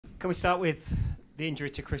Can we start with the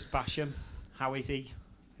injury to Chris Basham? How is he?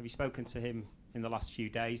 Have you spoken to him in the last few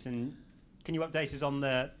days? And can you update us on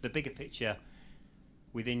the bigger picture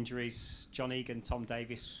with injuries? John Egan, Tom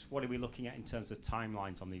Davis, what are we looking at in terms of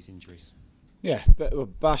timelines on these injuries? Yeah,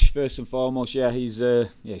 but Bash first and foremost. Yeah, he's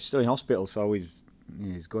still in hospital, so he's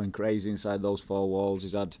going crazy inside those four walls.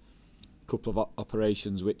 He's had a couple of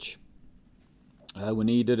operations which were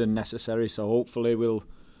needed and necessary. So hopefully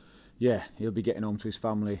he'll be getting home to his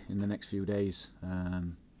family in the next few days.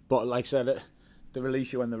 But like I said, they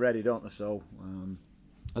release you when they're ready, don't they? So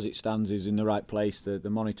as it stands, he's in the right place. They're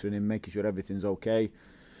monitoring him, making sure everything's okay.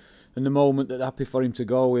 And the moment that they're happy for him to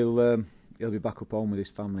go, he'll be back up home with his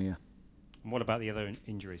family. Yeah. And what about the other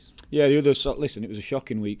injuries? Yeah, the others. Listen, it was a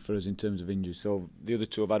shocking week for us in terms of injuries. So the other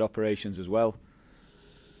two have had operations as well.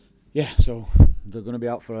 Yeah, so they're going to be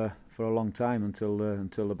out for a long time until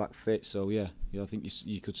they're back fit. So yeah, I think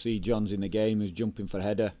you could see John's in the game. He was jumping for a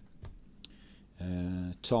header.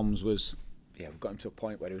 Tom's was, we've got him to a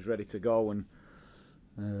point where he was ready to go,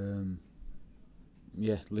 and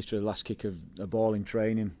literally the last kick of a ball in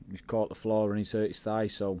training, he's caught the floor and he's hurt his thigh.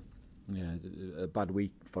 So yeah, a bad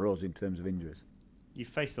week for us in terms of injuries. You've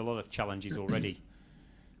faced a lot of challenges already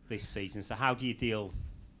this season. So how do you deal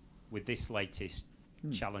with this latest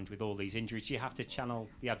challenge with all these injuries? Do you have to channel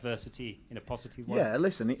the adversity in a positive way? Yeah,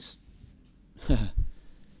 listen, it's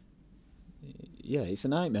it's a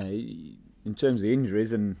nightmare in terms of the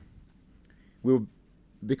injuries, and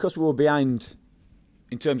because we were behind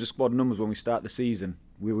in terms of squad numbers when we start the season.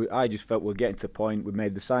 I just felt we were getting to the point. We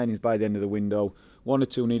made the signings by the end of the window. One or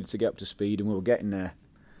two needed to get up to speed, and we were getting there.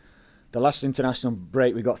 The last international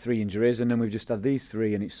break, we got 3 injuries, and then we've just had these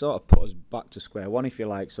 3, and it sort of put us back to square one, if you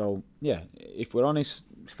like. So, yeah, if we're honest,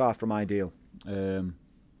 it's far from ideal.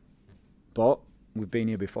 But we've been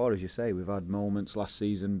here before, as you say. We've had moments last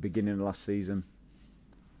season, beginning of last season,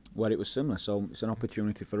 where it was similar. So it's an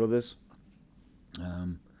opportunity for others.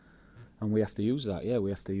 And we have to use that. Yeah,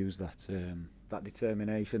 we have to use that that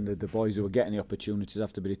determination. The boys who are getting the opportunities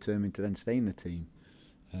have to be determined to then stay in the team.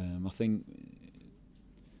 I think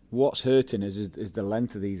what's hurting us is the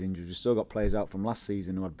length of these injuries. We've still got players out from last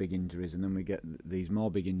season who had big injuries, and then we get these more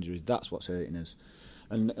big injuries. That's what's hurting us.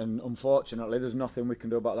 And unfortunately, there's nothing we can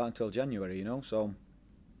do about that until January, So,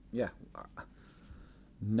 yeah.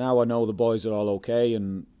 Now I know the boys are all okay,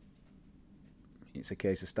 and it's a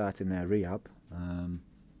case of starting their rehab.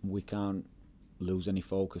 We can't lose any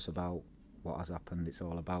focus about what has happened. It's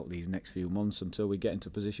all about these next few months until we get into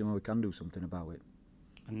a position where we can do something about it.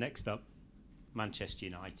 And next up, Manchester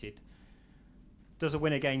United. Does a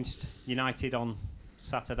win against United on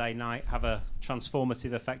Saturday night have a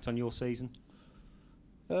transformative effect on your season?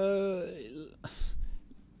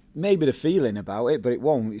 Maybe the feeling about it, but it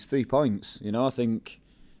won't. It's 3 points. I think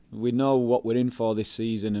we know what we're in for this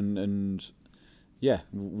season, and yeah,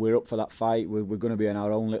 we're up for that fight. We're going to be in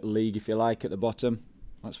our own little league, if you like, at the bottom.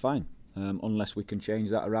 That's fine, unless we can change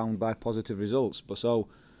that around by positive results. But so,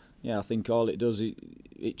 yeah, I think all it does,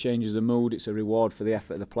 it changes the mood. It's a reward for the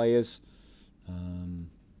effort of the players.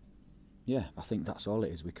 Yeah, I think that's all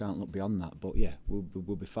it is. We can't look beyond that. But yeah, we'll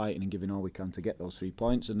be fighting and giving all we can to get those 3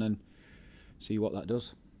 points, and then see what that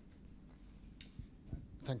does.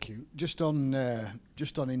 Thank you. Just on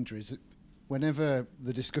injuries, whenever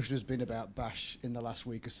the discussion has been about Bash in the last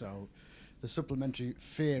week or so, the supplementary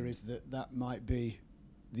fear is that might be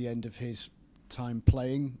the end of his time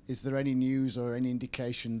playing. Is there any news or any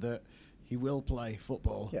indication that he will play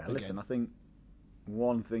football again? Listen, I think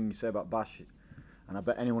one thing you say about Bash, and I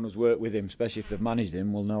bet anyone who's worked with him, especially if they've managed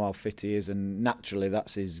him, will know how fit he is, and naturally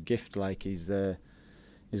that's his gift. Like he's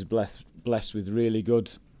blessed with really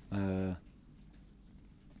good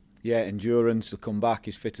endurance. He'll come back,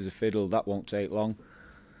 he's fit as a fiddle. That won't take long.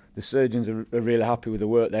 The surgeons are really happy with the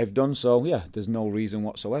work they've done, so yeah, there's no reason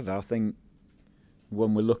whatsoever. I think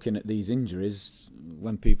when we're looking at these injuries,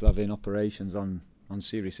 when people are having operations on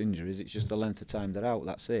serious injuries, it's just the length of time they're out,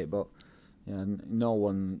 that's it. But yeah, no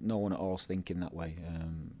one at all is thinking that way,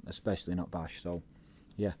 especially not Bash. So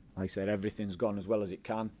yeah, like I said, everything's gone as well as it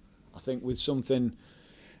can. I think with an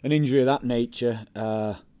injury of that nature,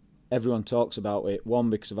 everyone talks about it, one,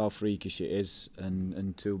 because of how freakish it is,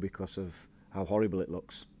 and two, because of how horrible it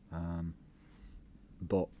looks.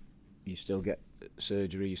 But you still get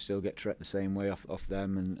surgery, you still get treated the same way off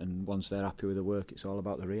them, and once they're happy with the work, it's all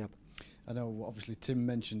about the rehab. I know obviously Tim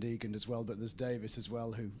mentioned Egan as well, but there's Davis as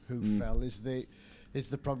well who fell. Is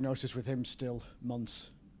the prognosis with him still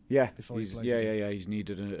months? Yeah, before he plays again? Yeah. He's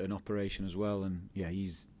needed an operation as well, and yeah,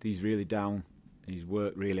 he's really down. He's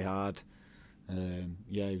worked really hard.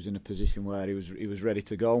 He was in a position where he was ready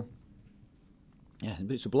to go. Yeah,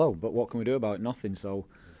 it's a blow, but what can we do about it? Nothing. So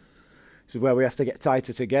this is where we have to get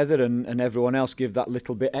tighter together, and everyone else give that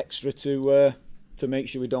little bit extra to make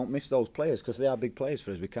sure we don't miss those players, because they are big players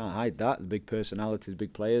for us. We can't hide that. The big personalities,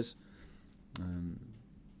 big players.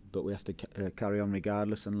 But we have to carry on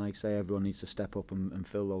regardless, and like I say, everyone needs to step up and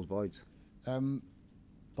fill those voids.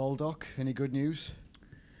 Baldock, any good news?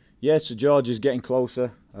 Yeah, so George is getting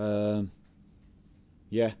closer. George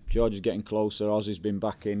is getting closer. Ozzy's been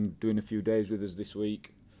back in, doing a few days with us this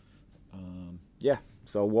week.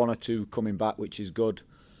 So 1 or 2 coming back, which is good.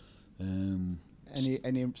 Sorry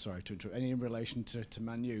to interrupt. Any in relation to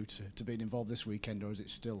Man U, to being involved this weekend, or is it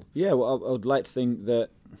still? Yeah, well, I would like to think that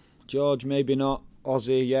George, maybe not.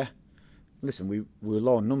 Ozzy, yeah. Listen, we're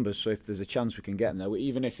low on numbers, so if there's a chance we can get them there,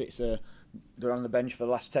 even if it's they're on the bench for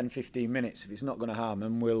the last 10-15 minutes, if it's not going to harm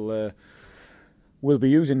them, we'll be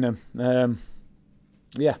using them. Like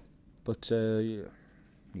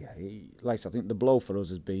I said, I think the blow for us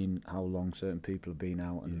has been how long certain people have been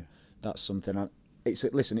out, and that's something. It's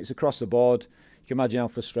across the board. You can imagine how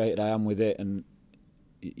frustrated I am with it, and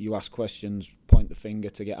you ask questions, point the finger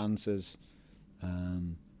to get answers.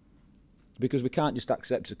 Because we can't just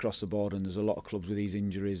accept across the board, and there's a lot of clubs with these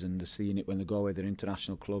injuries, and they're seeing it when they go away, they're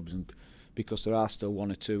international clubs, and because there are still 1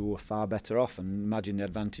 or 2 who are far better off, and imagine the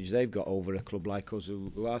advantage they've got over a club like us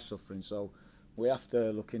who are suffering. So we have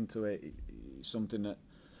to look into it. It's something that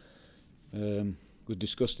was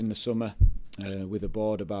discussed in the summer with the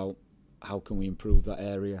board about how can we improve that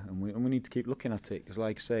area, and we need to keep looking at it, because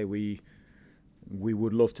like I say, we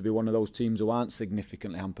would love to be one of those teams who aren't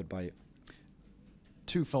significantly hampered by it.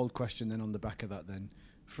 Twofold question then on the back of that then.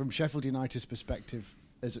 From Sheffield United's perspective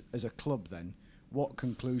as a club then, what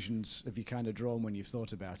conclusions have you kind of drawn when you've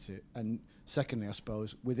thought about it? And secondly, I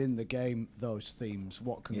suppose, within the game, those themes,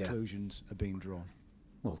 what conclusions are being drawn?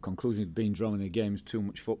 Well, conclusions being drawn in the game is too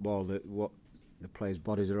much football, that what the players'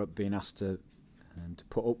 bodies are being asked to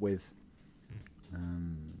put up with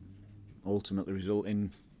ultimately result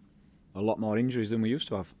in a lot more injuries than we used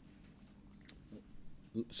to have.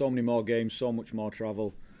 So many more games, so much more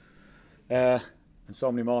travel, and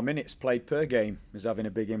so many more minutes played per game is having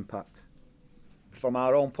a big impact. From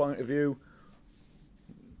our own point of view,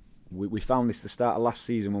 we found this at the start of last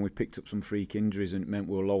season when we picked up some freak injuries, and it meant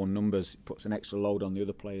we were low on numbers. It puts an extra load on the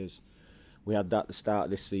other players. We had that at the start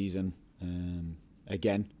of this season.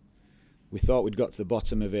 Again, we thought we'd got to the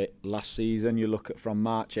bottom of it last season. You look at from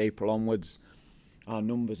March, April onwards, our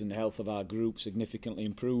numbers and the health of our group significantly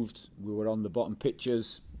improved. We were on the bottom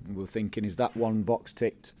pitches. We were thinking, is that one box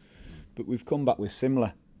ticked? But we've come back with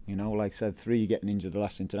similar. Like I said, 3 getting injured the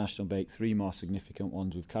last international break, 3 more significant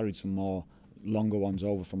ones. We've carried some more longer ones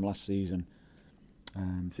over from last season.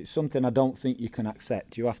 So it's something I don't think you can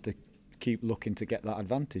accept. You have to keep looking to get that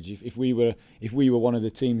advantage. If we were one of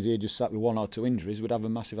the teams here just sat with 1 or 2 injuries, we'd have a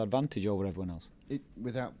massive advantage over everyone else.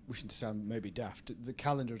 Without wishing to sound maybe daft, the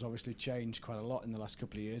calendar has obviously changed quite a lot in the last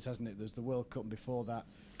couple of years, hasn't it? There's the World Cup, and before that,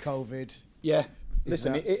 COVID. Yeah,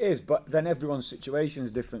 listen, it is, but then everyone's situation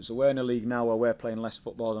is different. So we're in a league now where we're playing less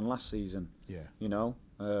football than last season. Yeah.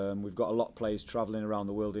 We've got a lot of players travelling around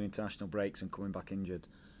the world in international breaks and coming back injured.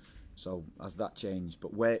 So has that changed?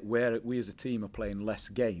 But we as a team are playing less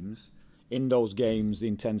games. In those games, the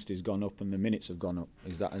intensity's gone up and the minutes have gone up.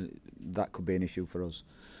 That could be an issue for us?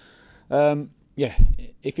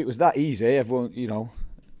 If it was that easy, everyone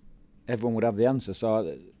would have the answer.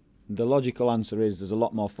 So the logical answer is there's a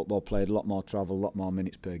lot more football played, a lot more travel, a lot more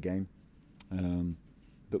minutes per game.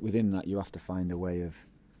 But within that, you have to find a way of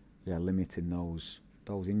limiting those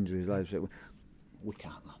injuries. We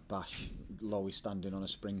can't bash Lowy standing on a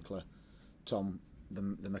sprinkler, Tom,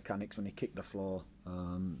 the mechanics when he kicked the floor.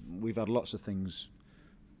 We've had lots of things,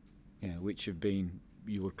 which have been,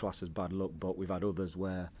 you would class as bad luck, but we've had others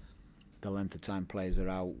where the length of time players are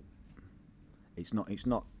out. It's not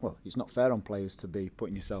fair on players to be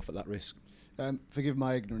putting yourself at that risk. Forgive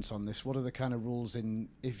my ignorance on this. What are the kind of rules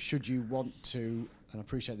should you want to, and I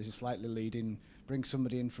appreciate this is slightly leading, bring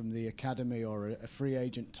somebody in from the academy or a free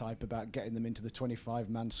agent type about getting them into the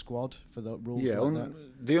 25-man squad for the rules like that?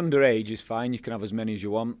 The underage is fine. You can have as many as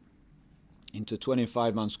you want. Into a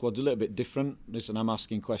 25-man squad's a little bit different. Listen, I'm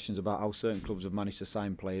asking questions about how certain clubs have managed to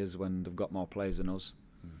sign players when they've got more players than us.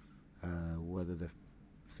 Whether they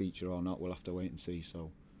feature or not, we'll have to wait and see.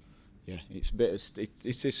 So, it's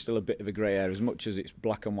is still a bit of a grey area. As much as it's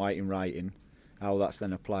black and white in writing, how that's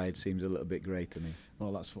then applied seems a little bit grey to me.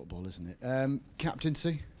 Well, that's football, isn't it?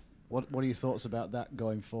 Captaincy. What are your thoughts about that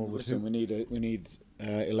going forward? Listen, we need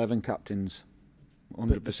 11 captains.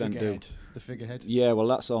 100% the figurehead. Yeah, well,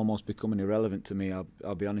 that's almost becoming irrelevant to me.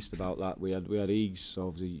 I'll be honest about that. We had Eags, so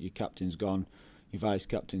obviously your captain's gone, your vice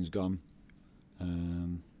captain's gone.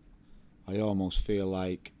 I almost feel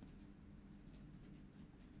like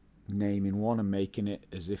naming one and making it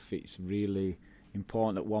as if it's really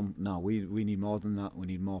important that one. No, we need more than that. We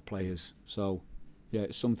need more players. So yeah,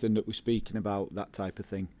 it's something that we're speaking about, that type of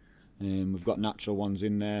thing. We've got natural ones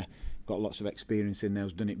in there, got lots of experience in there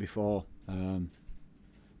who's done it before.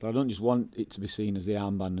 But I don't just want it to be seen as the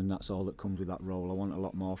armband and that's all that comes with that role. I want a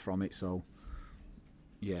lot more from it. So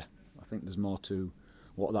yeah, I think there's more to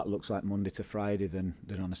what that looks like Monday to Friday than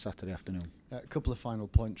on a Saturday afternoon. A couple of final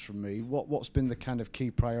points from me. What's been the kind of key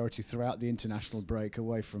priority throughout the international break,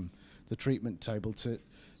 away from the treatment table, to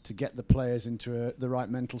get the players into the right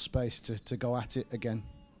mental space to go at it again?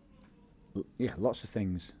 Yeah, lots of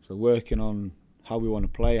things. So working on how we want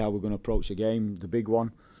to play, how we're going to approach the game, the big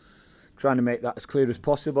one. Trying to make that as clear as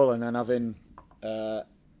possible, and then having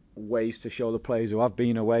ways to show the players who have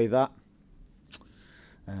been away that.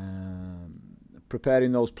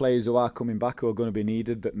 Preparing those players who are coming back, who are going to be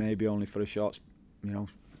needed, but maybe only for a short,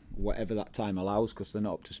 whatever that time allows, because they're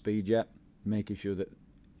not up to speed yet. Making sure that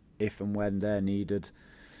if and when they're needed,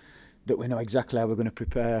 that we know exactly how we're going to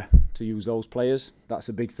prepare to use those players. That's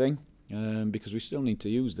a big thing, because we still need to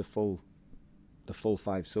use the full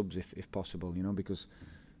 5 subs if possible. Because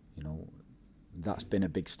that's been a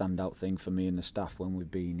big standout thing for me and the staff when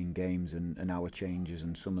we've been in games, and our changes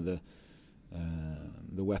and some of the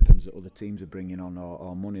weapons that other teams are bringing on,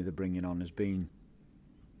 or money they're bringing on, has been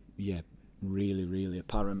really, really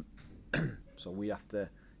apparent. So we have to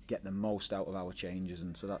get the most out of our changes,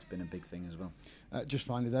 and so that's been a big thing as well. Just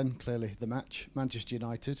finally then, clearly the match, Manchester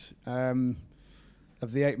United.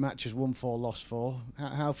 Of the 8 matches, won 4, lost 4.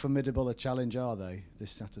 How formidable a challenge are they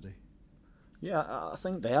this Saturday? Yeah, I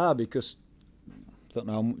think they are, because I don't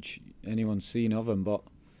know how much anyone's seen of them, but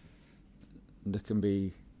there can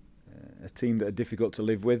be a team that are difficult to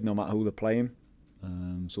live with no matter who they're playing.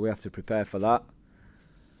 So we have to prepare for that.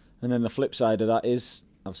 And then the flip side of that is,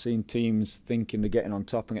 I've seen teams thinking they're getting on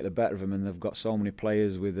top and get the better of them, and they've got so many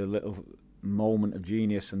players with a little moment of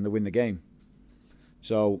genius and they win the game.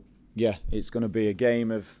 So yeah, it's going to be a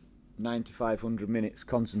game of 9,500 minutes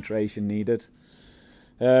concentration needed,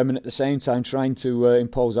 and at the same time trying to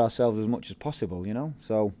impose ourselves as much as possible.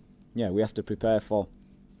 So yeah, we have to prepare for,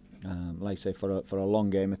 like I say, for a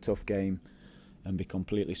long game, a tough game, and be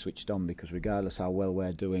completely switched on, because regardless how well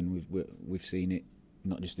we're doing, we've seen it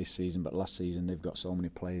not just this season but last season. They've got so many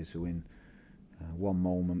players who in one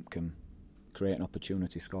moment can create an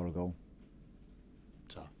opportunity, score a goal.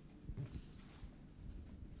 So,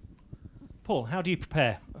 Paul, how do you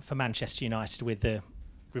prepare for Manchester United with the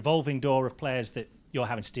revolving door of players that you're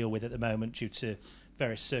having to deal with at the moment due to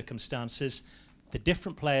various circumstances, the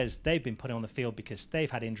different players they've been putting on the field because they've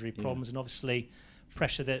had injury problems, and obviously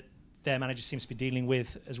pressure that their manager seems to be dealing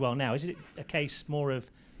with as well now? Is it a case more of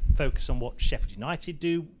focus on what Sheffield United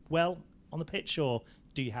do well on the pitch, or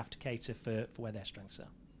do you have to cater for where their strengths are?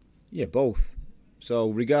 Yeah, both. So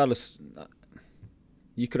regardless,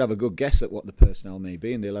 you could have a good guess at what the personnel may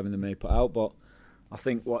be and the 11 they may put out, but I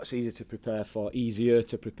think what's easier to prepare for is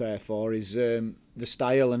the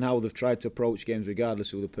style and how they've tried to approach games regardless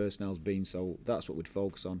of who the personnel's been. So that's what we'd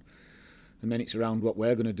focus on. And then it's around what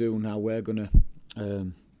we're going to do and how we're going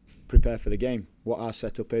to prepare for the game, what our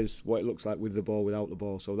setup is, what it looks like with the ball, without the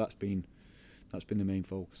ball. So that's been the main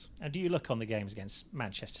focus. And do you look on the games against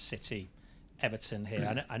Manchester City, Everton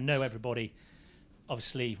here? I know everybody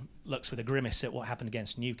obviously looks with a grimace at what happened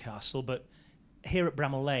against Newcastle, but here at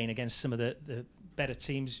Bramall Lane against some of the better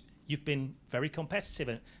teams, you've been very competitive.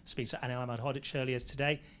 And speaking to Anil Ahmedhodzic earlier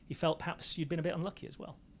today, he felt perhaps you'd been a bit unlucky as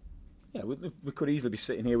well. Yeah, we could easily be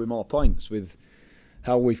sitting here with more points with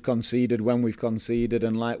how we've conceded, when we've conceded,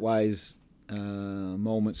 and likewise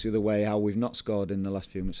moments the other way, how we've not scored in the last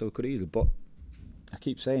few minutes. So we could easily, but I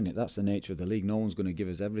keep saying it, that's the nature of the league. No one's going to give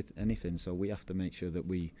us anything, so we have to make sure that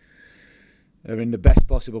we are in the best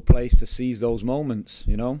possible place to seize those moments,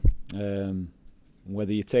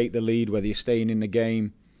 whether you take the lead, whether you're staying in the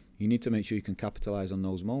game, you need to make sure you can capitalise on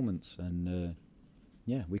those moments. And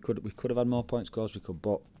yeah, we could have had more points, of course we could,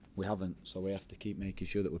 but we haven't. So we have to keep making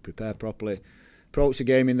sure that we prepare properly, approach the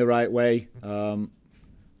game in the right way.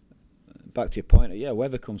 Back to your point, yeah,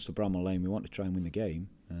 whoever comes to Bramall Lane, we want to try and win the game.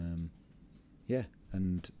 Yeah,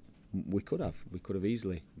 and we could have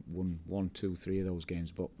easily won 1, 2, 3 of those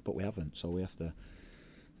games, but we haven't. So we have to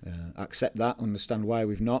accept that, understand why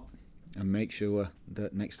we've not, and make sure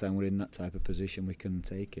that next time we're in that type of position we can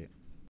take it.